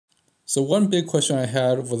So one big question I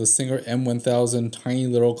had for the Singer M1000 tiny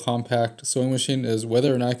little compact sewing machine is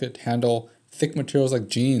whether or not I could handle thick materials like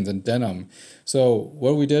jeans and denim. So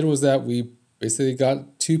what we did was that we basically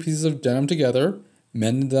got two pieces of denim together,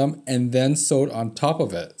 mended them, and then sewed on top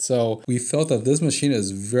of it. So we felt that this machine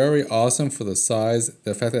is very awesome for the size,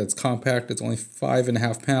 the fact that it's compact, it's only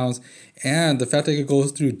 5.5 pounds, and the fact that it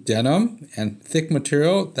goes through denim and thick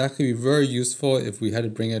material, that could be very useful if we had to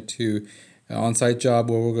bring it to an on-site job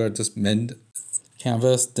where we're going to just mend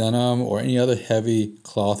canvas, denim, or any other heavy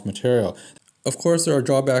cloth material. Of course, there are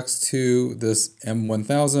drawbacks to this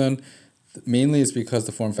M1000. Mainly it's because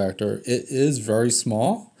the form factor. It is very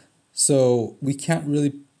small, so we can't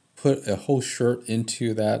really put a whole shirt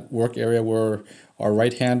into that work area where our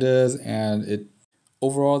right hand is, and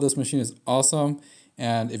overall this machine is awesome.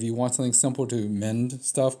 And if you want something simple to mend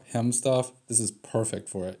stuff, hem stuff, this is perfect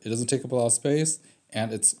for it. It doesn't take up a lot of space,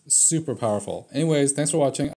 and it's super powerful. Anyways, thanks for watching.